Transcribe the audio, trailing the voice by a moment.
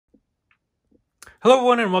Hello,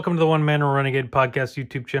 everyone, and welcome to the One Man Renegade Podcast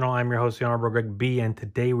YouTube channel. I'm your host, the Honorable Greg B, and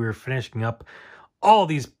today we're finishing up all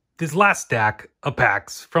this last stack of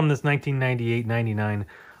packs from this 1998-99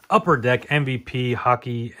 Upper Deck MVP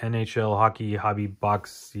Hockey, NHL Hockey, Hobby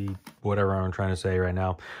Boxy, whatever I'm trying to say right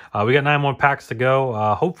now. We got 9 more packs to go.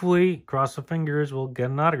 Hopefully, cross the fingers, we'll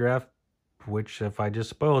get an autograph, which if I just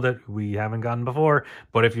spoiled it, we haven't gotten before.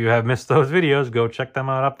 But if you have missed those videos, go check them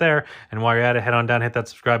out up there. And while you're at it, head on down, hit that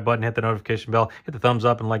subscribe button, hit the notification bell, hit the thumbs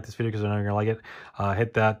up, and like this video because I know you're going to like it.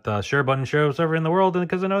 Hit that share button, share us over in the world, and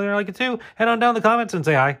because I know you're going to like it too. Head on down in the comments and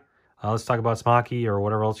say hi. Let's talk about some hockey or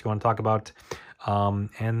whatever else you want to talk about.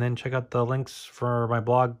 And then check out the links for my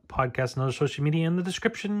blog, podcast, and other social media in the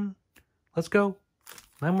description. Let's go.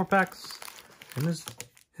 9 more packs. And this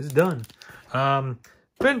is done.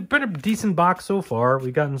 Been a decent box so far.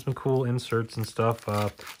 We've gotten some cool inserts and stuff.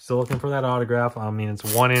 Still looking for that autograph. I mean, it's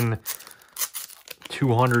 1 in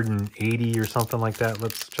 280 or something like that.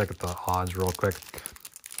 Let's check out the odds real quick.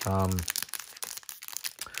 So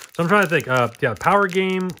I'm trying to think. Yeah, Power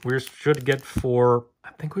Game, we should get 4.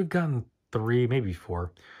 I think we've gotten 3, maybe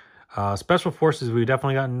 4. Special Forces, we've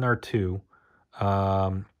definitely gotten our 2.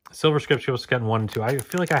 Silver Scripts, you've gotten 1 and 2. I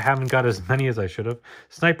feel like I haven't got as many as I should have.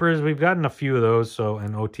 Snipers, we've gotten a few of those. So,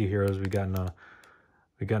 and OT Heroes, we've gotten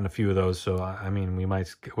a few of those. So, I mean,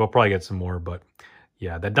 we'll probably get some more. But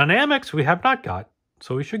yeah, the Dynamics we have not got.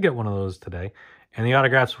 So we should get one of those today. And the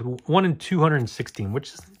autographs, 1 in 216,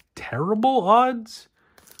 which is terrible odds,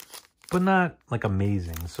 but not like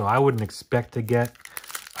amazing. So I wouldn't expect to get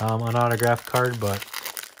an autograph card, but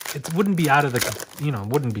it wouldn't be out of the,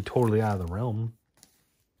 wouldn't be totally out of the realm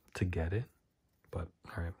to get it. But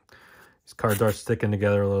all right, these cards are sticking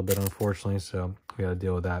together a little bit, unfortunately, so we got to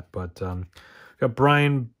deal with that. But we got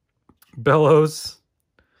Brian Bellows,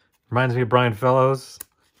 reminds me of Brian Fellows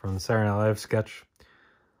from the Saturday Night Live sketch.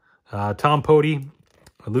 Tom Pody,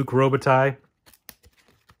 Luke Robitaille,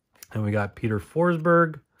 and we got Peter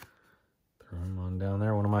Forsberg. Throw him on down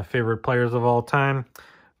there, one of my favorite players of all time.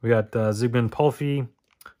 We got Zygmunt Palffy,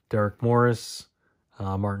 Derek Morris,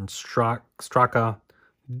 Martin Straka,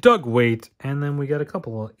 Doug Waite, and then we got a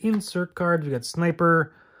couple of insert cards. We got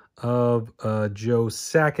Sniper of Joe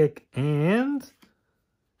Sakic, and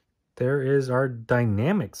there is our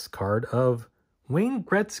Dynamics card of Wayne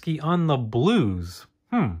Gretzky on the Blues.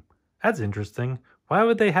 That's interesting. Why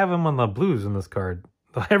would they have him on the Blues in this card?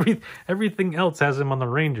 Everything else has him on the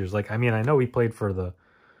Rangers. Like, I mean, I know he played for the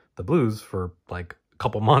Blues for like a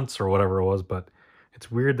couple months or whatever it was, but it's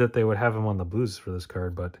weird that they would have him on the Blues for this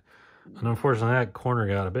card. But and unfortunately, that corner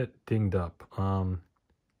got a bit dinged up.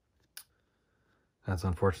 That's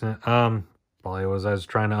unfortunate. Probably I was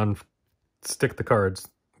trying to unstick the cards.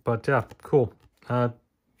 But yeah, cool. More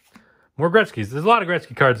Gretzky's. There's a lot of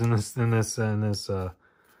Gretzky cards in this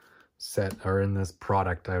set, or in this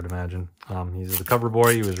product, I would imagine. He's the cover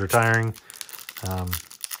boy. He was retiring.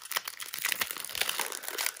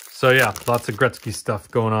 So yeah, lots of Gretzky stuff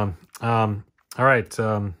going on. All right.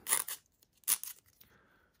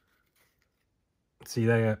 See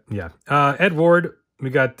that? Yeah. Ed Ward. We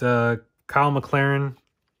got Kyle McLaren,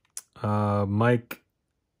 Mike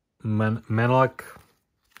Maneluk,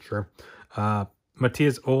 sure.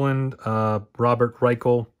 Matthias Oland, Robert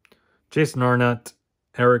Reichel, Jason Arnott,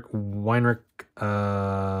 Eric Weinrich,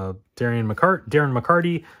 Darren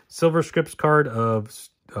McCarty, Silver Scripts card of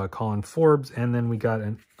Colin Forbes, and then we got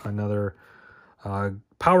another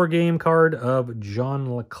Power Game card of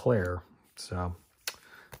John LeClaire. So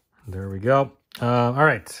there we go. All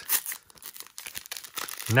right.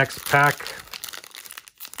 Next pack.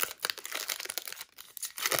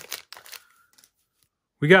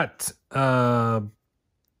 We got Grant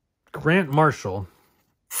Marshall.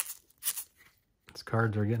 These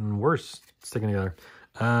cards are getting worse sticking together.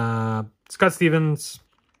 Scott Stevens,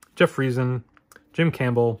 Jeff Friesen, Jim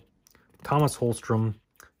Campbell, Thomas Holstrom,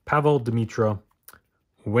 Pavel Dimitra,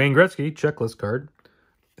 Wayne Gretzky checklist card.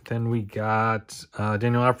 Then we got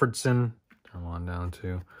Daniel Alfredson. Come on down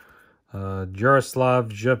to Jaroslav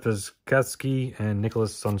Jefezkeski and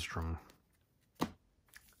Nicholas Sundstrom.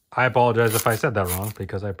 I apologize if I said that wrong,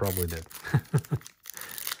 because I probably did.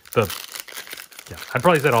 Yeah, I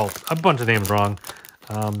probably said a bunch of names wrong.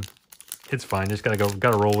 It's fine. Just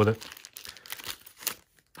gotta roll with it.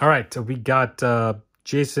 All right, so we got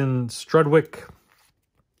Jason Strudwick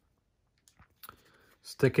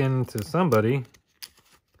sticking to somebody.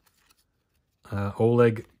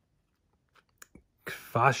 Oleg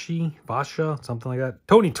Vasha, something like that.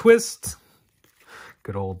 Tony Twist.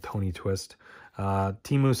 Good old Tony Twist.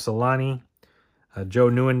 Timu Solani, Joe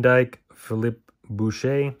Neuendijk, Philippe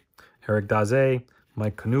Boucher, Eric Daze,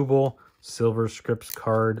 Mike Knuble, Silver Scripts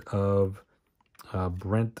card of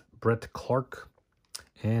Brett Clark.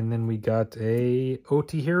 And then we got a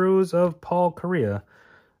OT Heroes of Paul Correa.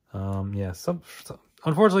 Yeah,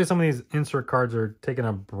 unfortunately, some of these insert cards are taking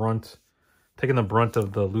the brunt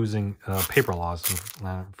of the losing paper loss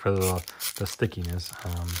for the stickiness.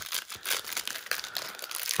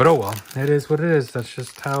 But oh well, it is what it is. That's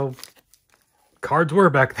just how cards were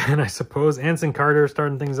back then, I suppose. Anson Carter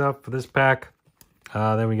starting things up for this pack.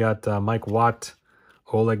 Then we got Mike Watt,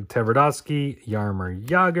 Oleg Tverdovsky, Yarmer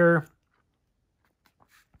Yager.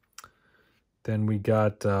 Then we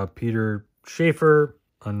got Peter Schaefer,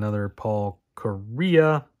 another Paul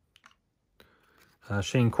Correa,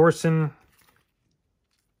 Shane Corson,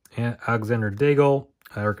 and Alexander Daigle,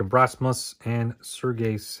 Eric Brasmus, and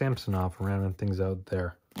Sergei Samsonov, rounding things out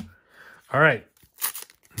there. All right,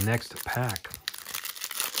 next pack.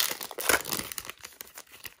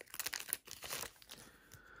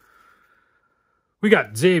 We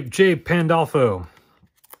got Jay Pandolfo,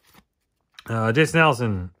 Jason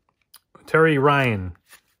Allison, Terry Ryan,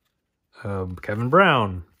 Kevin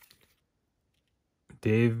Brown,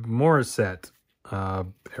 Dave Morissette,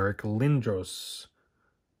 Eric Lindros,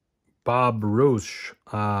 Bob Roche,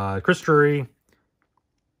 Chris Drury,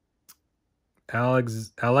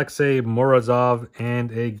 Alexei Morozov,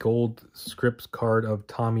 and a gold scripts card of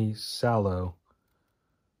Tommy Salo.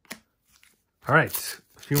 All right,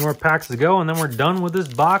 a few more packs to go, and then we're done with this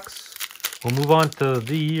box. We'll move on to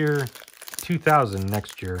the year 2000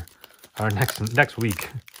 next year, or next week.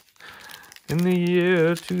 In the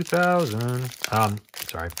year 2000.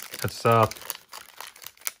 Sorry, that's a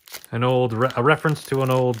reference to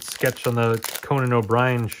an old sketch on the Conan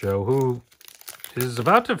O'Brien show, who is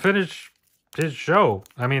about to finish his show.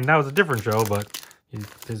 I mean, that was a different show, but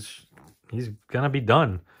he's gonna be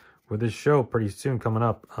done with his show pretty soon coming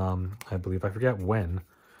up. I believe, I forget when,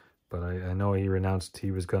 but I know he announced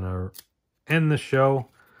he was gonna end the show.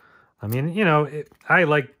 I mean, you know, I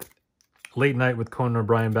liked Late Night with Conan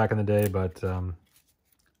O'Brien back in the day, but I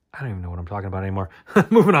don't even know what I'm talking about anymore.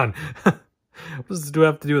 Moving on. What does this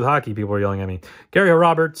have to do with hockey? People are yelling at me. Gary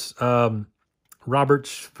Roberts, Robert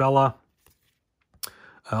Fella,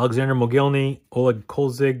 Alexander Mogilny, Oleg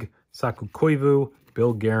Kolzig, Saku Koivu,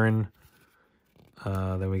 Bill Guerin.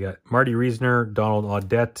 Then we got Marty Reisner, Donald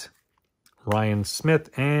Audette, Ryan Smith,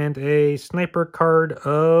 and a sniper card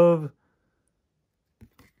of...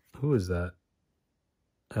 Who is that?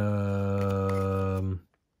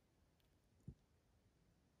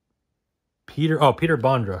 Peter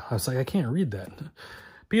Bondra. I was like, I can't read that.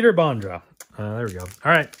 Peter Bondra. There we go.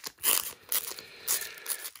 All right.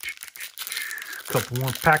 Couple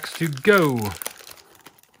more packs to go.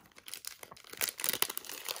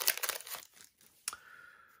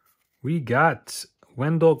 We got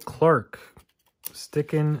Wendell Clark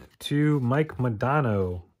sticking to Mike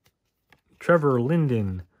Modano, Trevor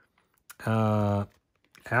Linden, Alan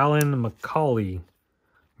McCauley,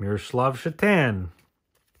 Miroslav Shatan,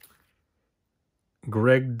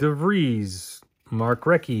 Greg DeVries, Mark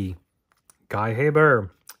Recchi, Guy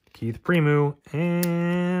Haber, Keith Primu,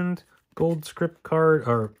 and gold script card,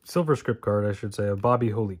 or silver script card, I should say, of Bobby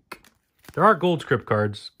Holik. There are gold script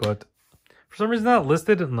cards, but for some reason not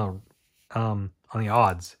listed in the on the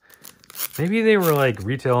odds. Maybe they were like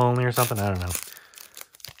retail only or something. I don't know.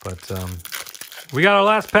 But we got our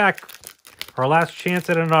last pack, our last chance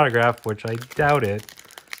at an autograph, which I doubt it.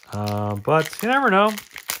 But you never know.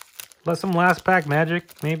 Some last pack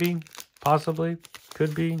magic, maybe, possibly,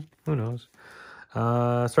 could be. Who knows?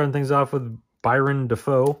 Starting things off with Byron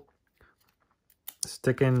Defoe.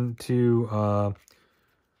 Sticking to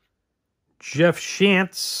Jeff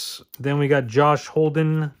Shantz. Then we got Josh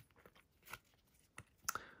Holden,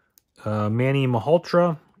 Manny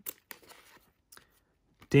Malhotra,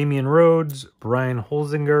 Damian Rhodes, Brian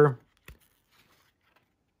Holzinger.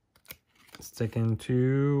 Sticking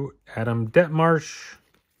to Adam Detmarsh,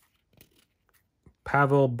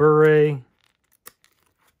 Pavel Bure,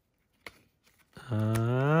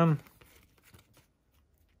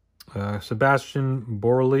 Sebastian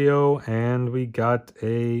Borleo, and we got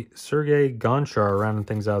a Sergei Gonchar rounding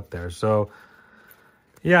things out there. So,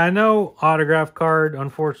 yeah, I know autograph card,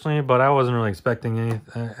 unfortunately, but I wasn't really expecting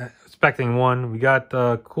one. We got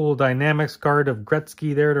a cool Dynamics card of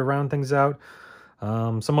Gretzky there to round things out.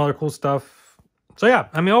 Some other cool stuff. So yeah,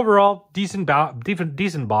 I mean, overall, decent box.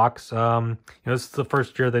 You know, this is the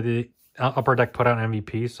first year that the Upper Deck put out an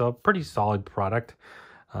MVP, so pretty solid product.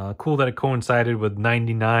 Cool that it coincided with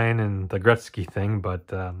 99 and the Gretzky thing, but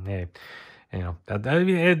hey, you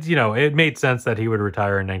know, it made sense that he would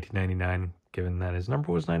retire in 1999, given that his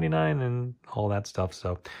number was 99 and all that stuff.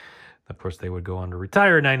 So, of course, they would go on to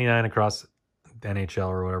retire 99 across the NHL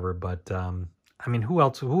or whatever. But I mean, who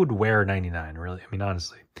would wear 99, really? I mean,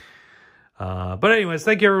 honestly. But anyways,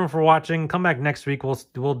 thank you everyone for watching. Come back next week.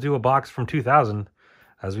 We'll do a box from 2000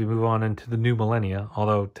 as we move on into the new millennia.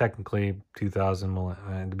 Although technically 2000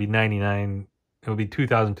 to be 99, it would be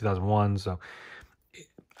 2000, 2001. So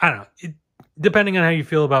I don't know. Depending on how you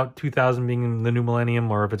feel about 2000 being the new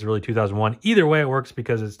millennium or if it's really 2001. Either way, it works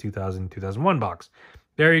because it's 2000, 2001 box.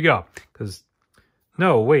 There you go. Because,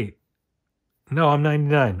 no, wait. No, I'm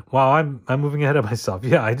 99. Wow, I'm moving ahead of myself.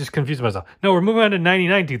 Yeah, I just confused myself. No, we're moving on to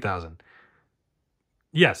 99, 2000.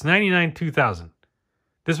 Yes, 99, 2000.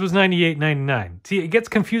 This was 98, 99. See, it gets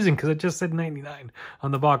confusing because I just said 99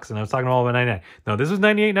 on the box and I was talking all about 99. No, this was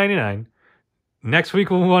 98, 99. Next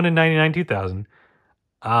week we'll move on to 99, 2000.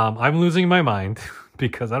 I'm losing my mind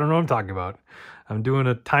because I don't know what I'm talking about. I'm doing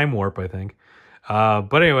a time warp, I think.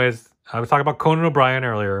 But anyways, I was talking about Conan O'Brien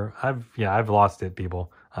earlier. I've lost it,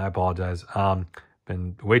 people. I apologize.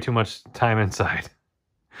 Been way too much time inside.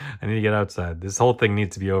 I need to get outside. This whole thing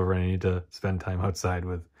needs to be over and I need to spend time outside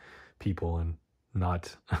with people and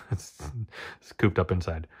not cooped up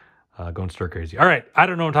inside. Going stir crazy. All right. I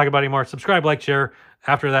don't know what I'm talking about anymore. Subscribe, like, share.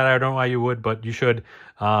 After that, I don't know why you would, but you should.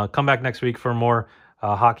 Come back next week for more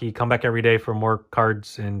hockey. Come back every day for more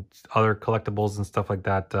cards and other collectibles and stuff like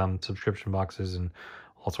that. Subscription boxes and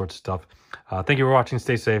all sorts of stuff. Thank you for watching.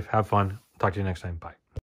 Stay safe. Have fun. Talk to you next time. Bye.